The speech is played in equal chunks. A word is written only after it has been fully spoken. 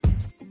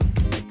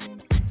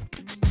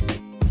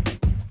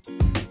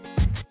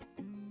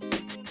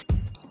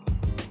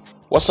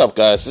What's up,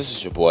 guys? This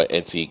is your boy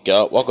NT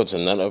Goat. Welcome to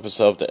another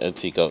episode of the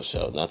NT Goat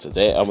Show. Now,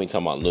 today I'm going to be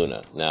talking about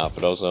Luna. Now,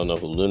 for those who don't know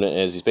who Luna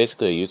is, he's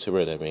basically a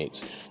YouTuber that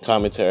makes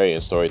commentary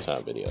and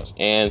storytime videos.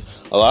 And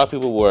a lot of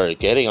people were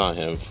getting on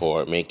him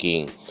for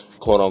making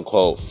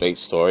quote-unquote fake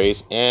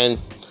stories. And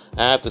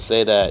I have to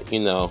say that,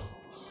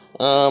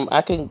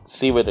 I can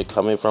see where they're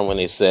coming from when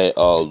they say,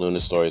 "Oh, Luna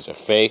stories are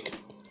fake."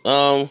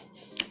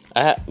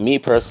 Me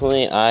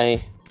personally,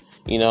 I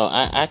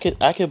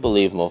could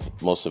believe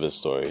most of his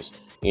stories.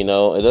 It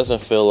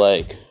doesn't feel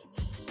like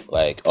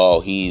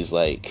oh, he's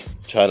like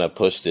trying to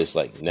push this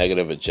like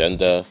negative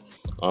agenda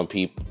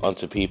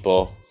onto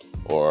people,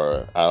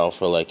 or I don't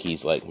feel like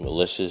he's like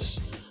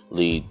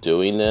maliciously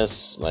doing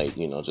this,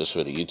 just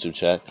for the YouTube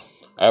check.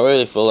 I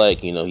really feel like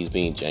he's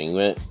being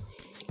genuine.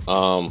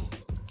 But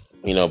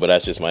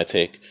that's just my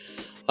take.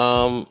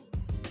 I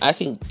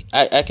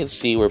can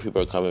see where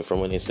people are coming from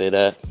when they say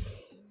that,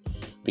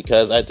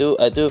 because I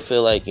do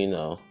feel like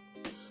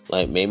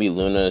like maybe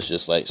Luna is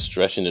just like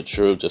stretching the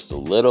truth just a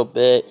little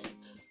bit,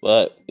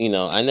 but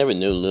I never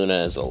knew Luna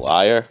as a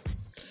liar.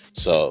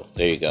 So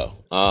there you go.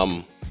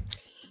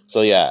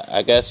 So yeah,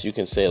 I guess you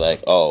can say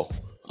like, oh,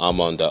 I'm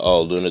on the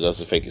Luna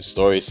doesn't fake his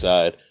story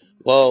side.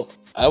 Well,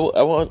 I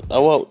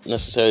won't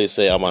necessarily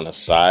say I'm on a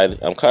side.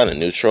 I'm kind of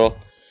neutral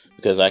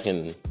because I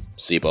can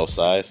see both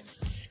sides,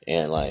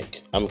 and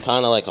like I'm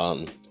kind of like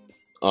on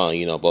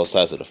both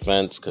sides of the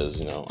fence,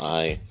 because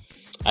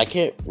I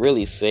can't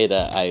really say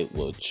that I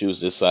will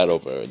choose this side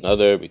over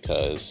another,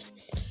 because,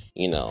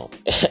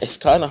 it's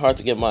kind of hard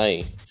to get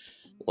my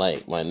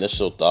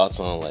initial thoughts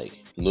on like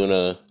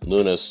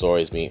Luna's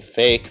stories being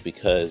fake,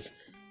 because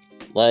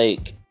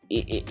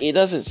it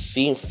doesn't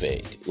seem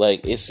fake.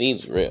 Like, it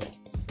seems real,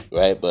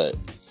 right? But,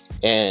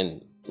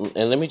 and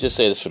let me just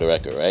say this for the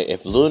record, right?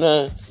 If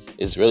Luna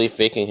is really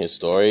faking his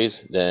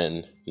stories,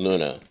 then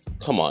Luna,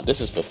 come on, this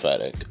is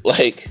pathetic.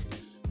 Like,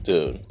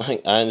 dude, I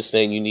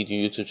understand you need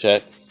your YouTube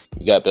check.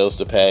 You got bills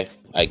to pay.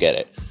 I get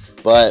it.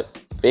 But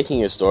faking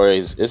your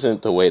stories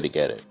isn't the way to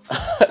get it.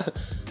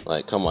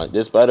 Like, come on.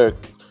 There's better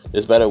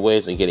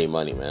ways than getting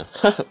money, man.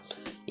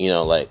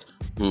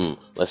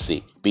 Let's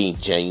see. Being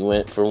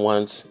genuine for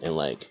once, and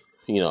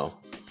you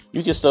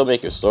can still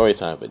make your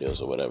storytime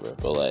videos or whatever,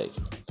 but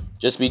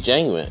just be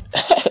genuine.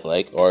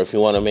 Or if you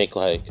want to make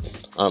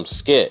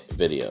skit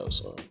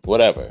videos or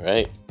whatever,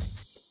 right?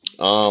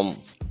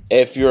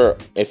 If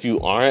you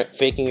aren't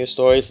faking your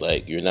stories,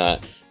 you're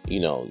not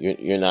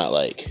you're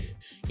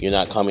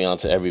not coming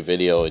onto every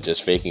video and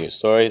just faking your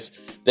stories,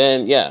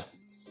 then yeah,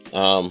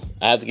 I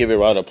have to give you a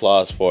round of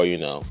applause for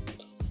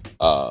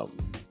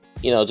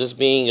just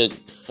being a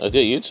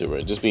good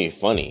YouTuber, just being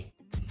funny.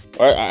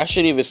 Or I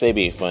shouldn't even say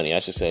being funny, I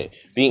should say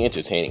being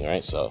entertaining,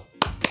 right? So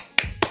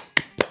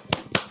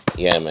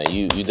yeah, man,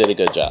 you did a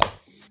good job.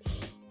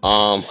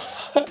 And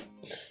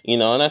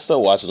I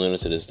still watch Luna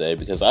to this day,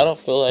 because I don't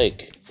feel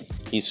like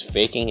he's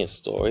faking his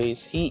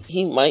stories.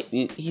 He might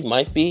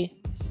be.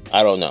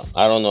 I don't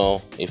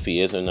know if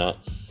he is or not,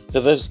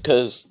 because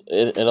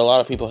a lot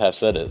of people have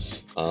said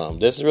this.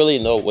 There's really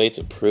no way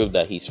to prove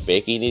that he's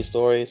faking these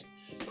stories.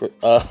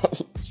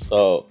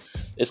 So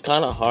it's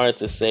kind of hard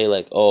to say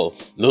oh,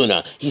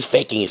 Luna, he's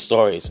faking his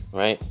stories,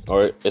 right?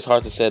 Or it's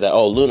hard to say that,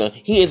 oh, Luna,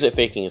 he isn't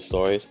faking his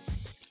stories.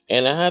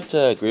 And I have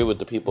to agree with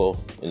the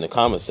people in the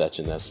comment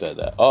section that said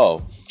that,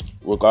 oh,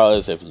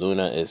 regardless if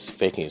Luna is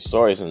faking his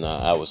stories or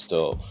not, I would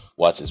still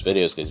watch his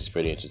videos because he's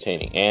pretty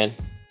entertaining. And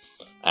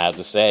I have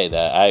to say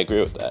that I agree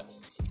with that.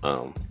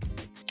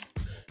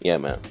 Yeah,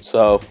 man.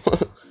 So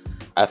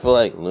I feel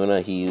like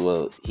Luna, he's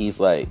he's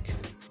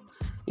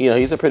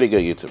a pretty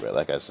good YouTuber,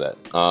 like I said.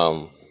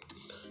 I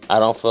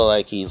don't feel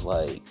like he's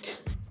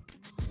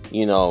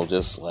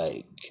just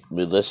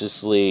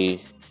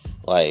maliciously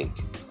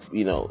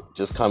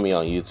just coming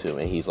on YouTube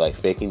and he's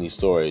faking these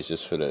stories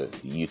just for the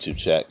YouTube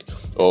check.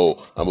 Oh,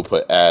 I'm gonna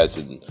put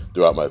ads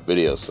throughout my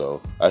videos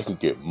so I can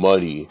get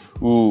money.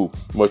 Ooh,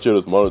 my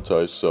channel's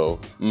monetized, so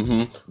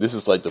this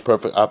is the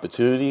perfect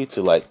opportunity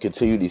to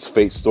continue these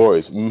fake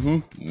stories.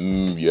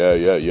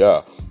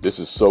 Yeah. This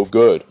is so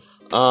good.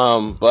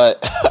 But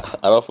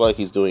I don't feel like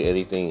he's doing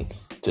anything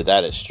to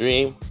that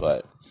extreme,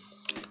 but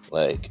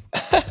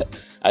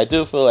I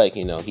do feel like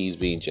he's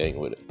being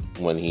genuine with it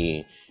when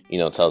he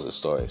tells his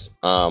stories.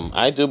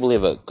 I do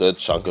believe a good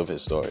chunk of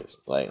his stories.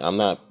 I'm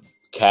not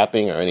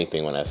capping or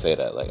anything when I say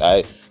that.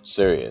 I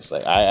serious.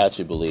 I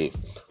actually believe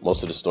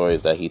most of the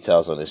stories that he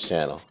tells on his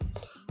channel.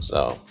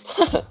 So,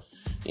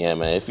 yeah,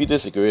 man. If you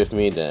disagree with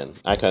me, then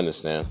I can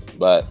understand.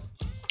 But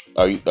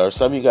or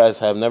some of you guys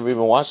have never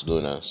even watched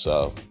Luna,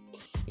 so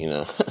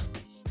you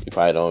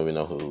probably don't even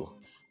know who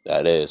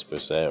that is per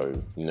se,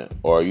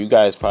 or you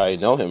guys probably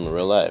know him in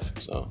real life.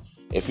 So,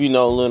 if you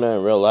know Luna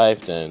in real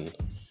life, then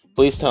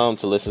please tell him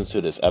to listen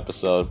to this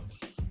episode,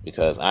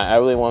 because I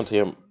really want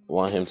him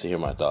to hear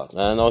my thoughts.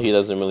 And I know he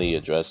doesn't really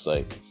address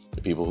the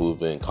people who've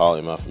been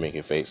calling him out for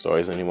making fake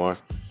stories anymore.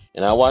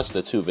 And I watched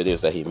the 2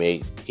 videos that he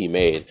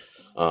made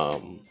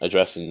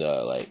addressing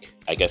the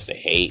I guess the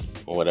hate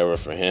or whatever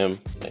for him,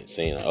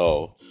 saying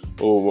oh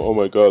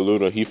my God,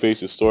 Luna, he fakes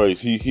his stories.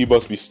 He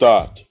must be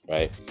stopped,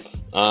 right?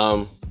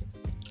 Um,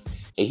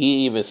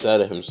 he even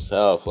said it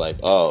himself, like,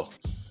 oh,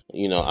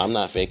 I'm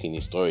not faking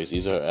these stories.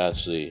 These are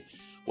actually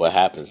what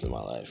happens in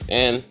my life.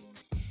 And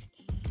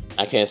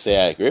I can't say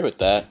I agree with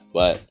that,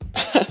 but,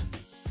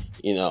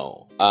 you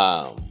know,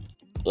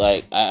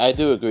 like, I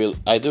do agree.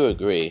 I do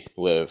agree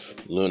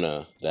with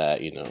Luna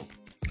that, he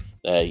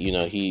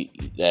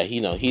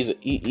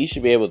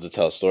should be able to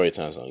tell story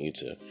times on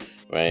YouTube,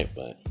 right?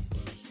 But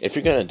if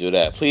you're going to do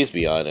that, please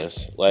be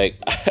honest. Like,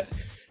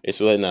 it's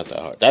really not that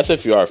hard. That's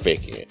if you are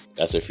faking it.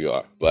 That's if you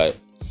are. But,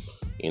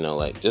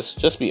 like,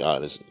 just be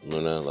honest,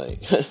 Luna.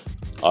 Like,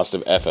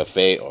 Austin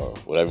FFA or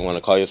whatever you want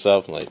to call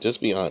yourself. Like, just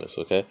be honest,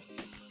 okay?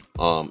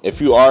 If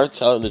you are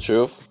telling the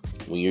truth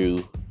when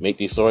you make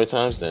these story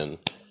times, then,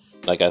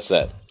 like I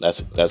said,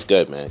 that's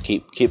good, man.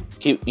 Keep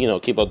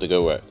up the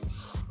good work.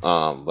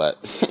 But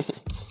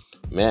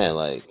man,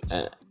 like,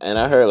 and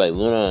I heard like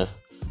Luna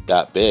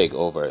got big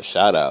over a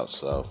shout out.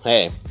 So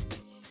hey,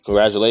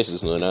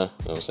 congratulations, Luna. You know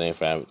what I'm saying,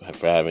 for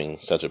having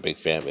such a big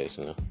fan base.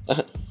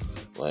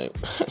 Like,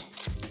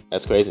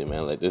 that's crazy,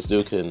 man. Like, this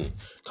dude can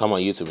come on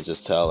YouTube and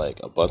just tell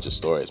like a bunch of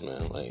stories,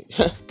 man. Like,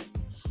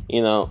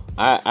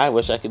 I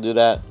wish I could do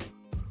that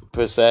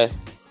per se,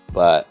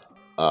 but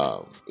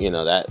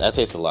that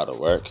takes a lot of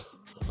work,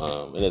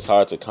 and it's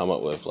hard to come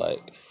up with like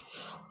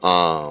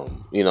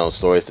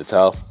stories to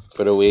tell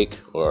for the week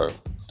or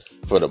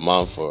for the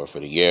month or for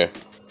the year.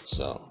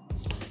 So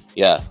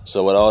yeah.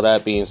 So with all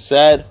that being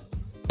said,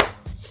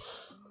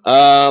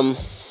 I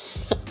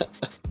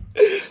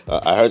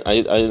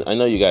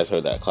know you guys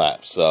heard that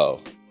clap.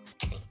 So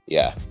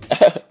yeah.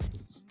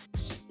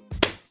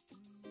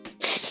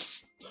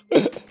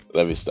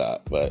 Let me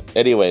stop. But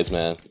anyways,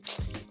 man,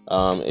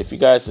 if you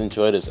guys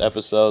enjoyed this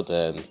episode,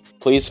 then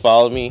please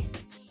follow me.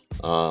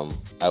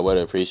 I would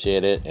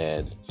appreciate it.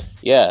 And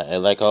yeah,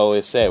 and like I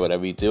always say,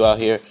 whatever you do out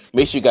here,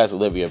 make sure you guys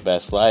live your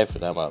best life,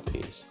 and I'm out.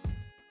 Peace.